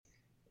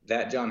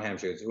that John Hamm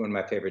shoot is one of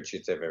my favorite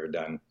shoots I've ever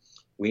done.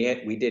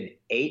 We did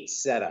 8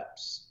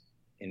 setups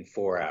in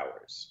 4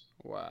 hours.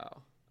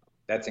 Wow.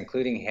 That's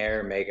including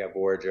hair, makeup,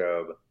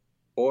 wardrobe.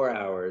 4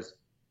 hours,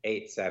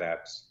 8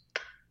 setups.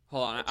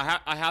 Hold on,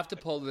 I have to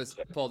pull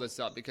this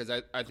up because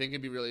I think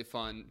it'd be really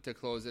fun to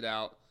close it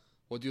out.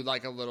 We'll do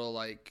like a little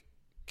like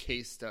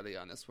case study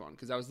on this one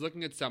because I was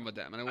looking at some of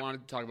them and I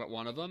wanted to talk about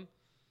one of them.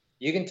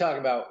 You can talk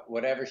about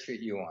whatever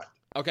shoot you want.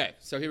 Okay,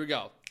 so here we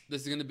go.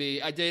 This is gonna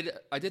be I did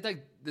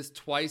like this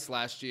twice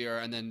last year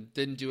and then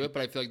didn't do it,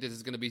 but I feel like this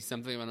is gonna be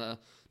something in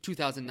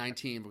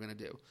 2019 we're gonna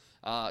do.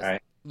 All right.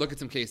 Look at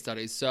some case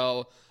studies.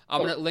 So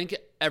I'm gonna link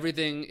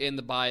everything in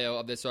the bio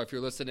of this. So if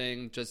you're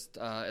listening, just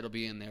it'll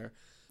be in there.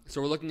 So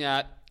we're looking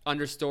at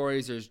under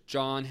stories. There's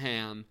John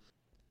Hamm.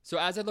 So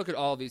as I look at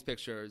all of these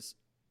pictures,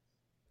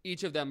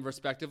 each of them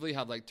respectively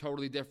have like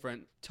totally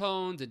different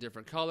tones and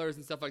different colors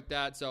and stuff like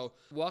that. So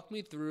walk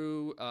me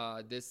through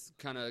this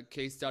kind of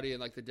case study and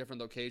like the different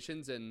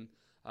locations and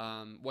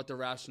what the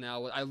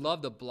rationale was. I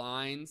love the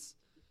blinds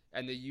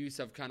and the use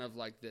of kind of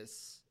like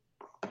this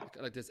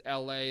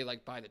LA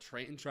like by the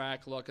train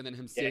track look and then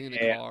him sitting in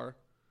the car.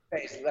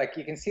 Like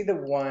you can see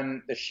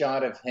the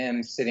shot of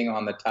him sitting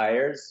on the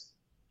tires.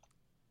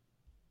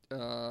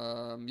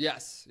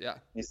 Yes, yeah.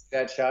 You see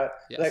that shot?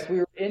 Yes. Like we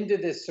were into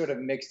this sort of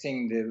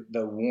mixing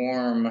the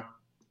warm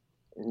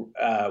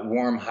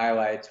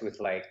highlights with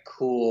like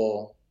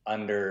cool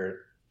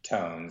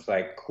undertones,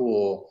 like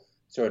cool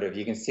sort of,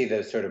 you can see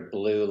the sort of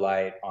blue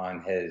light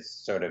on his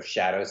sort of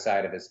shadow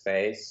side of his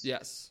face.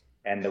 Yes.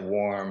 And the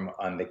warm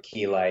on the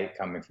key light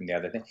coming from the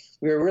other thing.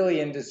 We were really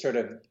into sort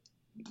of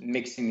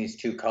mixing these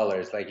two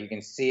colors. Like you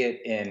can see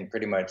it in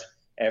pretty much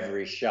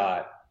every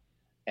shot.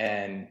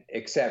 And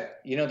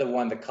except,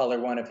 the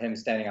color one of him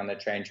standing on the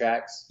train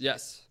tracks?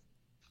 Yes.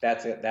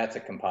 That's a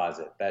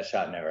composite. That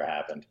shot never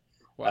happened.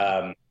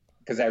 Wow.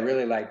 Because I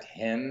really liked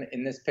him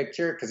in this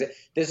picture. Because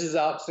this is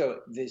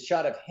also, the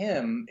shot of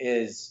him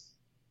is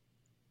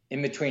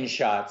in between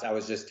shots. I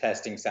was just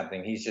testing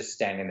something. He's just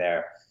standing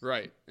there.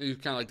 Right. You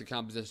kind of like the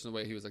composition, the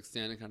way he was like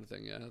standing kind of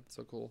thing. Yeah, that's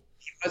so cool.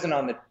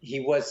 He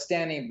was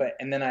standing,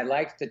 and then I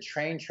liked the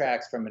train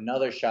tracks from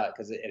another shot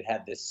because it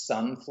had this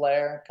sun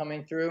flare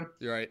coming through.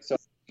 You're right. So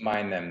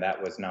mind them,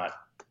 that was not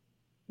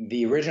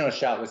the original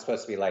shot. Was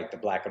supposed to be like the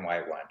black and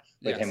white one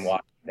with him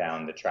walking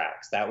down the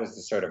tracks. That was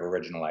the sort of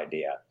original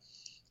idea.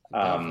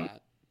 And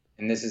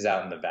this is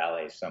out in the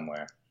valley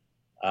somewhere.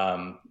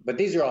 But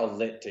these are all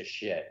lit to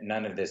shit.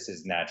 None of this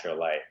is natural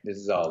light. This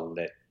is all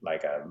lit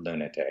like a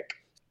lunatic.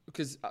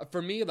 Because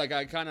for me, like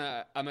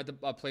I'm at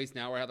a place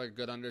now where I have like a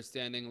good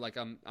understanding. Like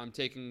I'm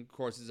taking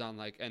courses on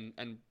like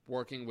and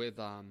working with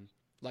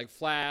like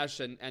Flash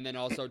and then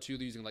also too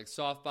using like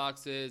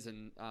softboxes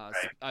and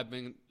I've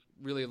been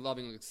really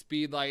loving like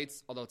speed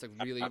lights, although it's like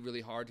really really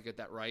hard to get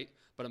that right,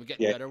 but I'm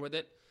getting better with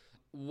it.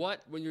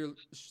 What when you're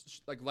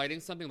like lighting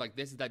something like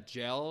this, is that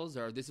gels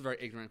or this is a very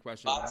ignorant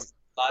question?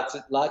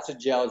 Lots of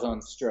gels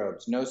on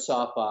strobes, no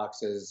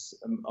softboxes,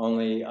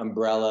 only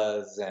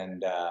umbrellas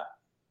and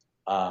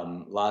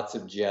lots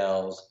of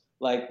gels.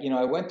 Like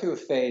I went through a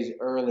phase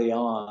early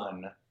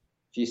on.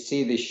 If you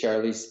see the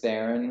Charlize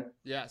Theron,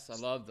 yes, I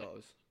love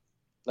those.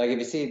 Like if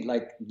you see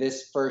like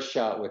this first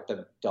shot with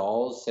the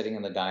dolls sitting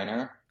in the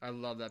diner. I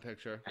love that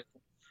picture.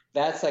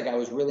 That's like I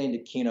was really into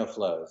Kino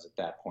flows at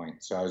that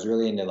point. So I was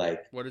really into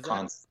like what is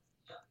that?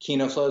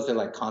 Kino flows. They're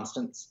like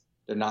constants.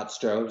 They're not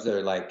strobes.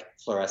 They're like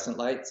fluorescent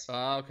lights.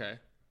 Oh, okay.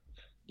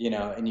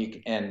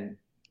 And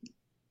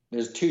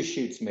there's 2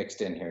 shoots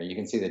mixed in here. You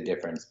can see the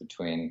difference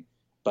between,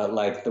 but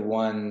like the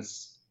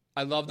ones.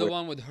 I love the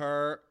one with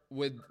her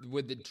with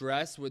the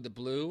dress with the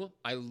blue.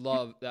 I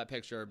love that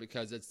picture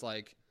because it's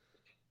like.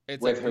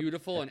 It's like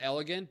beautiful and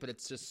elegant, but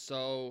it's just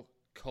so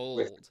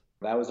cold.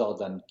 That was all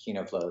done,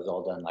 Kino Flow was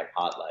all done like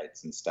hot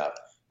lights and stuff,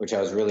 which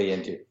I was really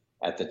into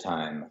at the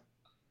time.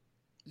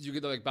 You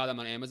could like buy them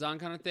on Amazon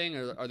kind of thing,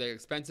 or are they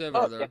expensive?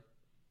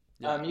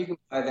 Yeah. You can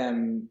buy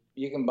them.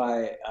 You can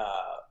buy,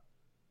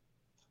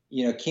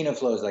 Kino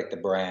Flow is like the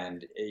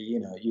brand.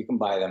 You can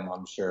buy them.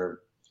 I'm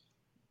sure.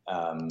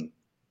 I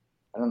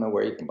don't know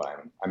where you can buy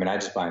them. I mean, I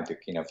just buy them through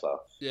Kino Flow.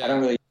 Yeah. I don't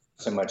really use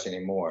so much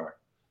anymore.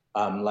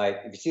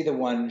 Like if you see the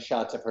one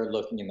shots of her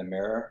looking in the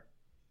mirror.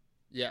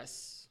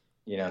 Yes.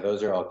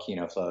 Those are all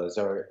Kino flows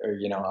or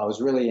I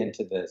was really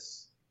into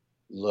this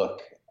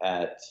look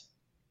at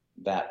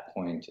that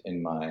point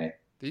in my.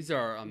 These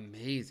are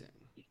amazing.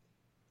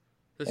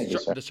 The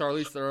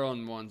Charlize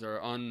Theron ones are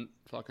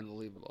unfucking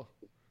believable.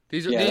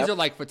 These are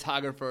like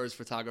photographer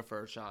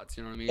shots.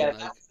 You know what I mean?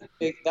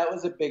 Yeah, that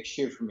was a big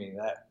shoot for me.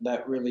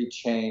 That really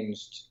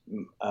changed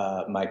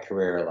my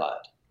career a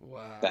lot.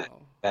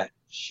 Wow. That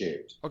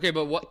shoot. Okay,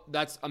 but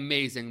that's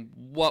amazing.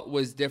 What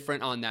was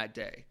different on that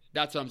day?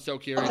 That's what I'm so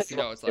curious to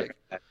know. It's like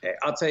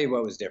I'll tell you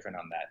what was different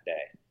on that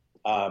day.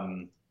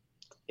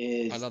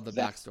 I love the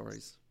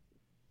backstories.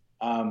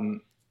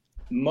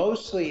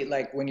 Mostly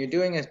like when you're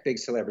doing a big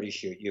celebrity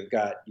shoot, you've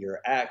got your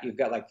act, you've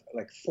got like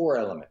 4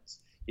 elements.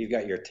 You've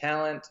got your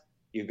talent,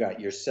 you've got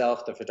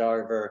yourself, the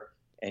photographer,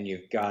 and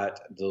you've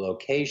got the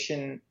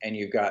location, and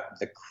you've got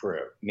the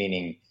crew,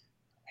 meaning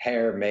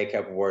hair,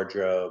 makeup,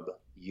 wardrobe,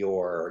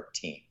 your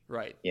team.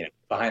 Right.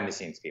 Behind the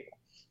scenes people.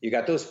 You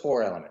got those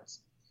 4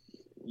 elements.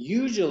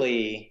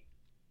 Usually,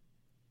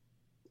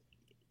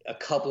 a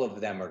couple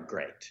of them are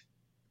great.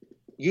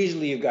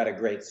 Usually, you've got a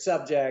great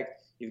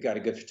subject, you've got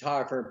a good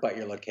photographer, but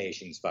your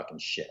location's fucking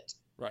shit.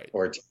 Right.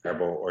 Or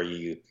terrible, or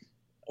you've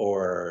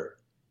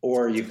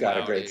got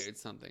a great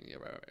something. Yeah,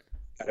 right.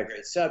 Got a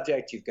great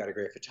subject, you've got a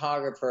great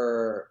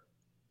photographer,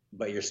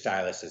 but your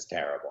stylist is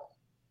terrible.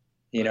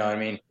 You know what I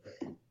mean?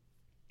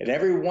 And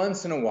every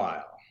once in a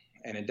while,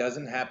 and it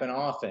doesn't happen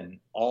often,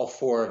 all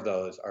 4 of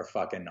those are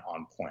fucking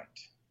on point.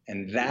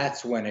 And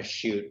that's when a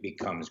shoot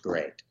becomes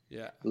great.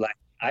 Yeah. Like,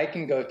 I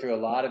can go through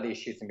a lot of these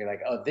shoots and be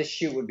like, oh, this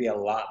shoot would be a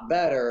lot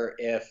better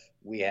if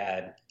we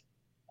had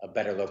a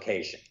better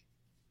location,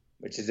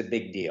 which is a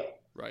big deal.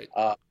 Right.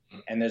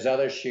 And there's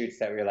other shoots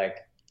that we're like,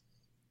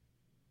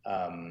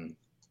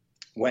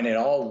 when it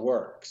all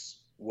works,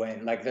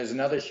 like there's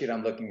another shoot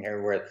I'm looking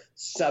here where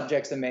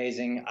subject's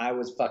amazing, I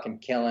was fucking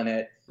killing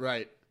it.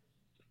 Right.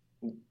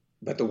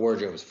 But the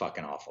wardrobe was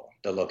fucking awful.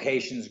 The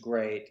location's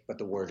great, but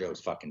the wardrobe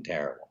was fucking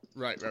terrible.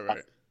 Right.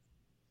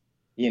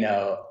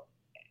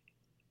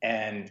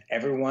 And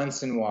every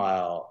once in a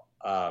while,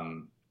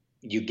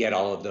 you get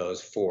all of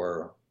those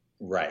 4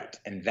 right.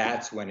 And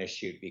that's when a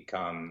shoot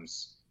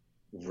becomes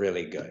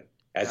really good,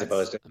 as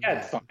opposed to,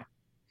 it's fine.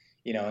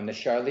 And the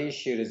Charlize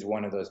shoot is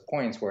one of those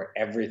points where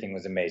everything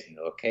was amazing.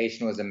 The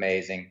location was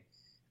amazing.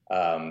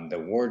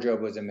 The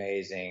wardrobe was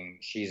amazing.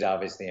 She's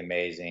obviously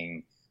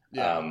amazing.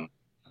 Yeah.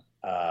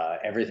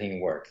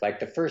 Everything worked. Like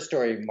the first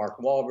story, Mark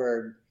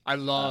Wahlberg. I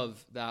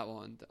love that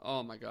one.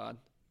 Oh my God.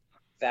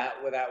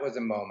 That was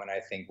a moment, I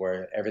think,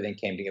 where everything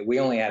came together. We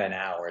only had an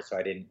hour, so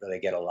I didn't really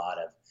get a lot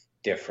of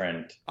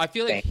different. I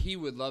feel like he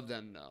would love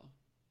them though.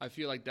 I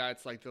feel like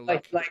that's like the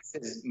like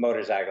his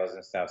motorcycles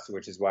and stuff, so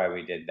which is why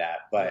we did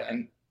that. But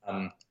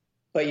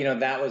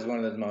that was one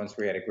of those moments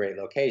where we had a great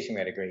location, we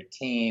had a great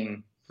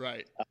team.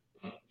 Right.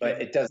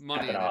 But it doesn't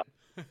happen often.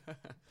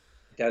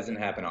 It doesn't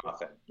happen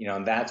often.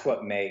 And that's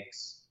what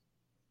makes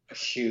a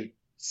shoot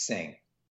sing.